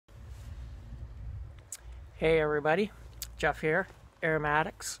Hey everybody, Jeff here,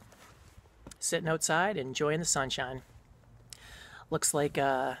 Aromatics, sitting outside enjoying the sunshine. Looks like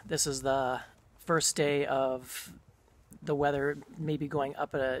this is the first day of the weather maybe going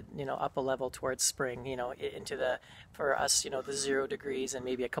up up a level towards spring, into for us, the 0 degrees and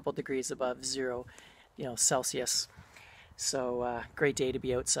maybe a couple degrees above 0, Celsius. So great day to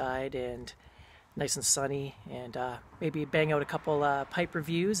be outside and nice and sunny, and maybe bang out a couple pipe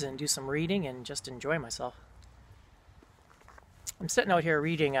reviews and do some reading and just enjoy myself. I'm sitting out here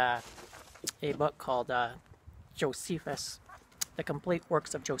reading a book called Josephus, The Complete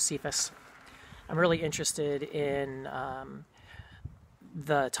Works of Josephus. I'm really interested in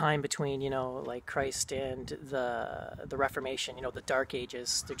the time between, like Christ and the Reformation, the Dark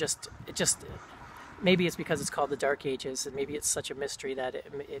Ages. Maybe it's because it's called the Dark Ages, and maybe it's such a mystery that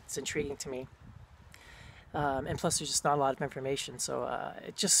it's intriguing to me. And plus, there's just not a lot of information, so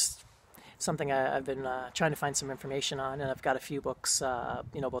it's just something I've been trying to find some information on, and I've got a few books,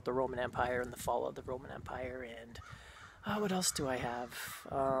 about the Roman Empire and the fall of the Roman Empire, and what else do I have?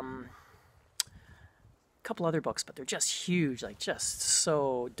 A couple other books, but they're just huge, like just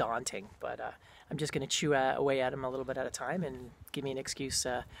so daunting. But I'm just going to chew away at them a little bit at a time, and give me an excuse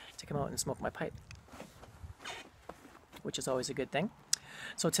to come out and smoke my pipe, which is always a good thing.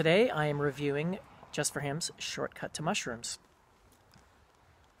 So today I am reviewing Just for Him's Shortcut to Mushrooms.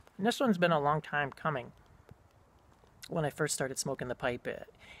 And this one's been a long time coming. When I first started smoking the pipe,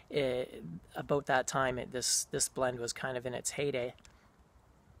 about that time, this blend was kind of in its heyday,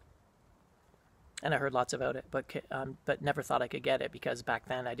 and I heard lots about it, but never thought I could get it, because back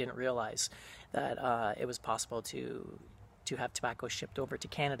then I didn't realize that it was possible to have tobacco shipped over to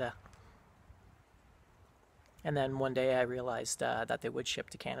Canada. And then one day I realized that they would ship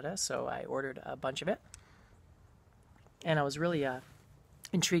to Canada, so I ordered a bunch of it, and I was really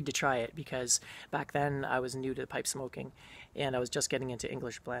intrigued to try it, because back then I was new to pipe smoking and I was just getting into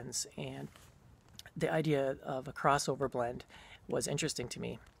English blends, and the idea of a crossover blend was interesting to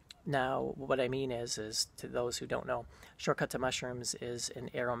me. Now, what I mean is to those who don't know, Shortcut to Mushrooms is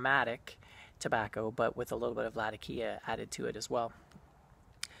an aromatic tobacco, but with a little bit of Latakia added to it as well.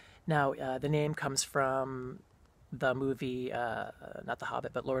 Now, the name comes from the movie, not The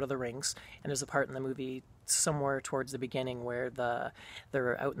Hobbit, but Lord of the Rings, and there's a part in the movie somewhere towards the beginning where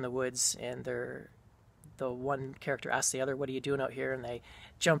they're out in the woods, and the one character asks the other, "What are you doing out here?" And they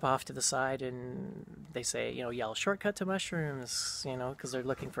jump off to the side and they say, yell "Shortcut to mushrooms," because they're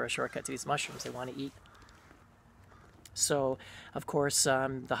looking for a shortcut to these mushrooms they want to eat. So, of course,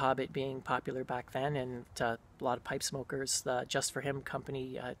 The Hobbit being popular back then, and a lot of pipe smokers, the Just for Him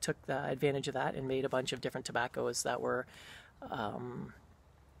company took advantage of that and made a bunch of different tobaccos that would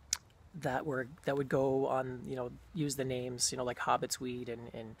go on, use the names, like Hobbit's Weed,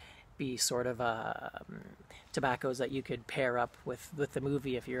 and be sort of tobaccos that you could pair up with the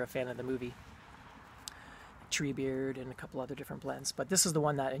movie if you're a fan of the movie. Treebeard and a couple other different blends, but this is the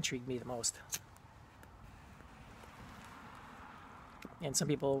one that intrigued me the most. And some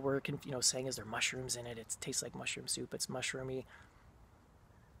people were, saying, "Is there mushrooms in it? It tastes like mushroom soup. It's mushroomy."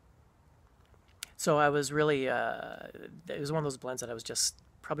 So I was really, it was one of those blends that I was just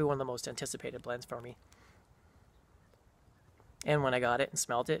probably one of the most anticipated blends for me. And when I got it and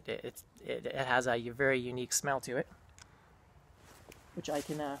smelled it, it has a very unique smell to it, which I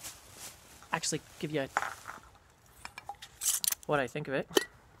can actually give you what I think of it.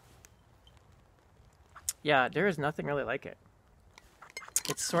 Yeah, there is nothing really like it.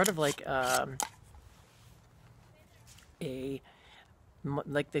 It's sort of like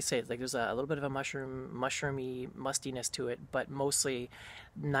like they say, like there's a little bit of a mushroomy mustiness to it, but mostly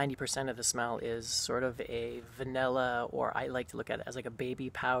 90% of the smell is sort of a vanilla, or I like to look at it as like a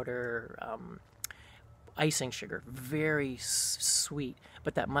baby powder icing sugar. Very sweet,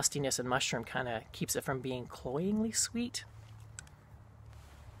 but that mustiness and mushroom kind of keeps it from being cloyingly sweet.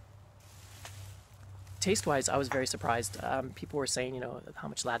 Taste-wise, I was very surprised. People were saying, how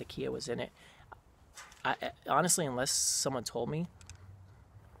much Latakia was in it. Honestly, unless someone told me,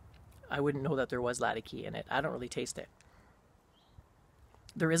 I wouldn't know that there was Latakia in it. I don't really taste it.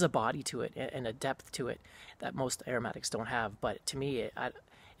 There is a body to it and a depth to it that most aromatics don't have, but to me,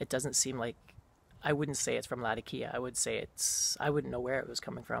 it doesn't seem like, I wouldn't say it's from Latakia. I would say I wouldn't know where it was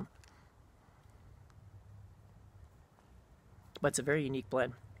coming from. But it's a very unique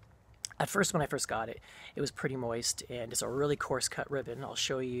blend. At first, when I first got it, it was pretty moist, and it's a really coarse cut ribbon. I'll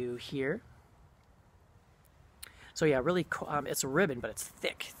show you here. So yeah, really, it's a ribbon, but it's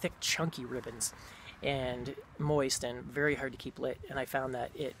thick, chunky ribbons, and moist and very hard to keep lit. And I found that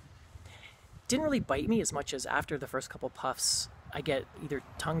it didn't really bite me as much as after the first couple puffs, I get either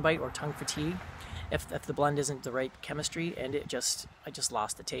tongue bite or tongue fatigue. if the blend isn't the right chemistry, and I just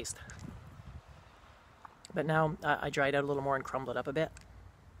lost the taste. But now I dry it out a little more and crumble it up a bit,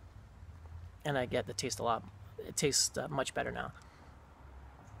 and I get the taste a lot. It tastes much better now.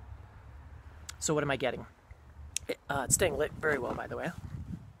 So what am I getting? It's staying lit very well, by the way.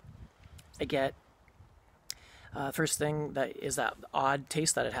 I get first thing that is that odd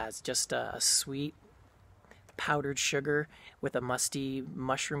taste that it has, just a sweet powdered sugar with a musty,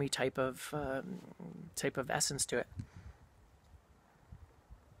 mushroomy type of essence to it.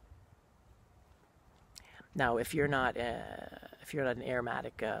 Now, if you're not an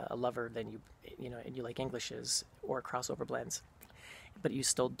aromatic lover, then and you like Englishes or crossover blends, but you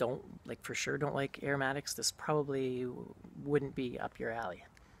still don't like aromatics, this probably wouldn't be up your alley.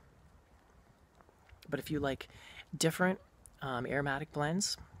 But if you like different aromatic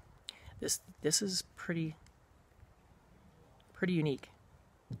blends, this is pretty unique.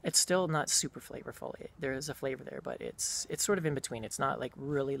 It's still not super flavorful. There is a flavor there, but it's sort of in between. It's not like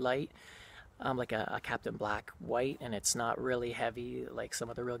really light, like a Captain Black white, and it's not really heavy like some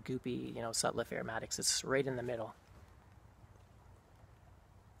of the real goopy, Sutliff aromatics. It's right in the middle.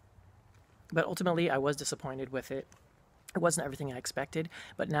 But ultimately, I was disappointed with it. It wasn't everything I expected,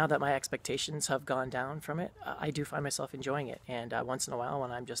 but now that my expectations have gone down from it, I do find myself enjoying it. And once in a while,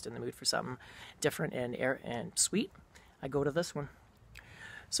 when I'm just in the mood for something different and sweet, I go to this one.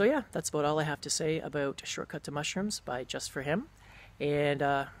 So yeah, that's about all I have to say about Shortcut to Mushrooms by Just For Him. And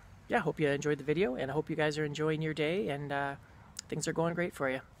yeah, hope you enjoyed the video, and I hope you guys are enjoying your day, and things are going great for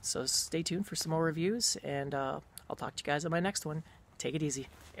you. So stay tuned for some more reviews, and I'll talk to you guys on my next one. Take it easy.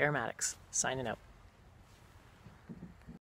 Aromatics, signing out.